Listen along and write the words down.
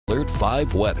Alert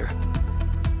 5 weather.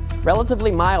 Relatively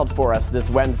mild for us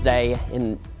this Wednesday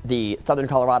in the southern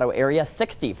Colorado area.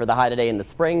 60 for the high today in the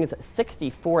Springs,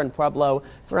 64 in Pueblo.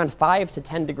 It's around 5 to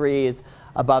 10 degrees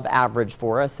above average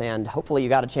for us, and hopefully you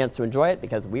got a chance to enjoy it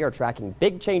because we are tracking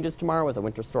big changes tomorrow as a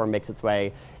winter storm makes its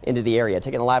way into the area.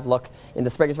 Taking a live look in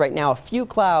the Springs right now, a few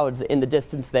clouds in the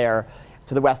distance there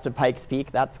to the west of Pikes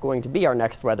Peak. That's going to be our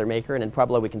next weather maker, and in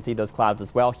Pueblo we can see those clouds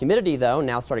as well. Humidity though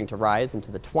now starting to rise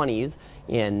into the 20s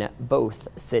in both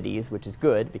cities, which is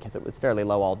good because it was fairly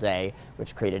low all day,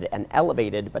 which created an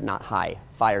elevated but not high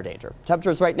fire danger.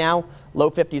 Temperatures right now,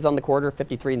 low 50s on the quarter,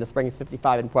 53 in the Springs,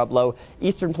 55 in Pueblo.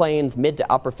 Eastern Plains, mid to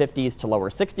upper 50s to lower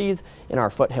 60s. In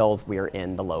our foothills, we are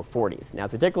in the low 40s. Now,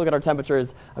 as we take a look at our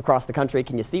temperatures across the country,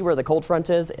 can you see where the cold front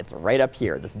is? It's right up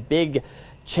here. This big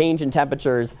change in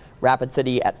temperatures. Rapid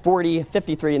City at 40,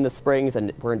 53 in the Springs,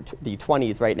 and we're in the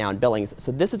 20s right now in Billings.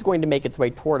 So this is going to make its way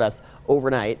toward us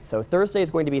overnight. So Thursday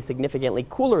is going to be significantly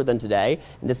cooler than today.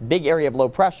 And this big area of low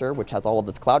pressure, which has all of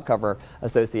this cloud cover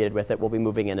associated with it, will be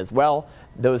moving in as well.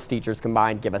 Those features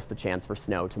combined give us the chance for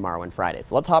snow tomorrow and Friday.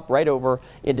 So let's hop right over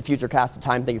into Futurecast to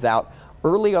time things out.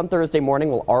 Early on Thursday morning,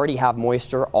 we'll already have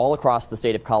moisture all across the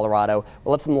state of Colorado.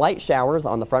 We'll have some light showers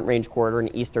on the Front Range corridor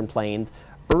and Eastern Plains.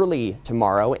 Early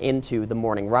tomorrow into the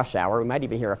morning rush hour. We might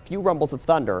even hear a few rumbles of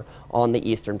thunder on the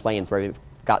Eastern Plains where we've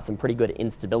got some pretty good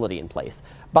instability in place.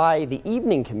 By the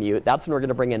evening commute, that's when we're going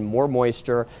to bring in more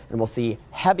moisture and we'll see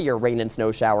heavier rain and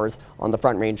snow showers on the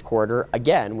Front Range corridor.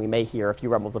 Again, we may hear a few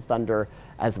rumbles of thunder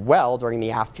as well during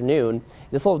the afternoon.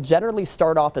 This will generally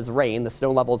start off as rain. The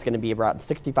snow level is going to be about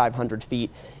 6,500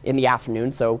 feet in the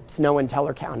afternoon, so snow in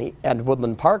Teller County and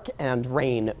Woodland Park and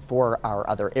rain for our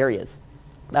other areas.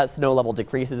 That snow level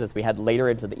decreases as we head later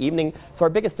into the evening, so our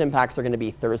biggest impacts are going to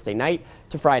be Thursday night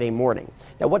to Friday morning.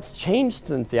 Now, what's changed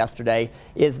since yesterday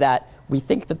is that we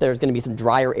think that there's going to be some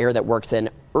drier air that works in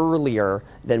earlier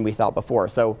than we thought before.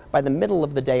 So by the middle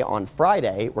of the day on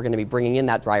Friday, we're going to be bringing in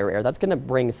that drier air. That's going to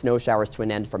bring snow showers to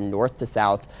an end from north to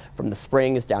south, from the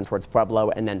Springs down towards Pueblo,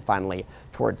 and then finally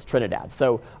towards Trinidad.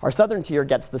 So our southern tier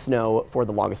gets the snow for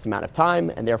the longest amount of time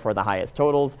and therefore the highest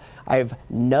totals. I've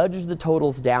nudged the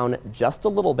totals down just a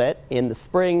little bit in the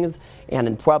Springs and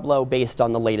in Pueblo based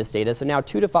on the latest data. So now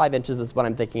 2 to 5 inches is what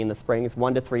I'm thinking in the Springs,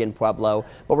 1 to 3 in Pueblo,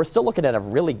 but we're still looking at a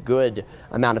really good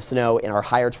amount of snow in our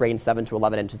higher terrain, 7 to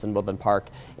 11 inches in Woodland Park,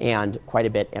 and quite a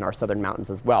bit in our southern mountains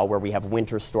as well, where we have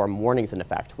winter storm warnings in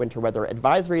effect. Winter weather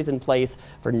advisories in place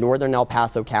for northern El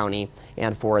Paso County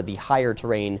and for the higher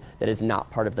terrain that is not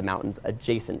part of the mountains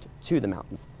adjacent to the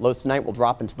mountains. Lows tonight will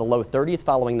drop into the low 30s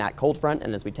following that cold front,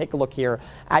 and as we take a look here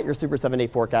at your Super 7-day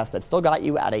forecast, I've still got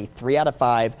you at a 3 out of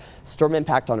 5 storm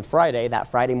impact on Friday. That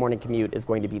Friday morning commute is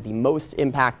going to be the most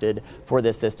impacted for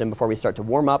this system before we start to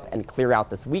warm up and clear out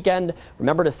this weekend.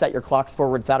 Remember to set your clocks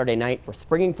forward Saturday night. We're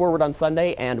springing forward on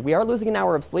Sunday, and we are losing an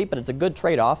hour of sleep, but it's a good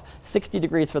trade-off. 60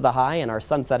 degrees for the high and our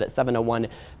sunset at 7:01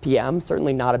 p.m.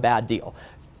 Certainly not a bad deal.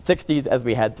 60s as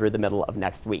we head through the middle of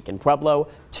next week. In Pueblo,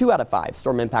 2 out of 5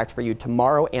 storm impact for you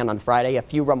tomorrow and on Friday. A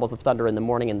few rumbles of thunder in the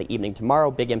morning and the evening tomorrow.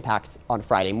 Big impacts on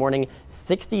Friday morning.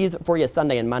 60s for you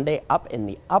Sunday and Monday, up in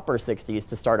the upper 60s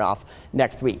to start off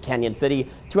next week. Canyon City,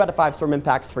 2 out of 5 storm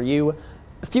impacts for you.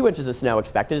 A few inches of snow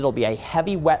expected. It'll be a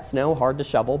heavy, wet snow, hard to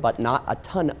shovel, but not a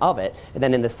ton of it. And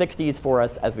then in the 60s for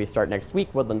us as we start next week,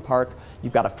 Woodland Park,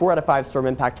 you've got a 4 out of 5 storm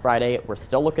impact Friday. We're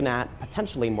still looking at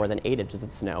potentially more than 8 inches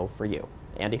of snow for you.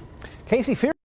 Andy? Casey,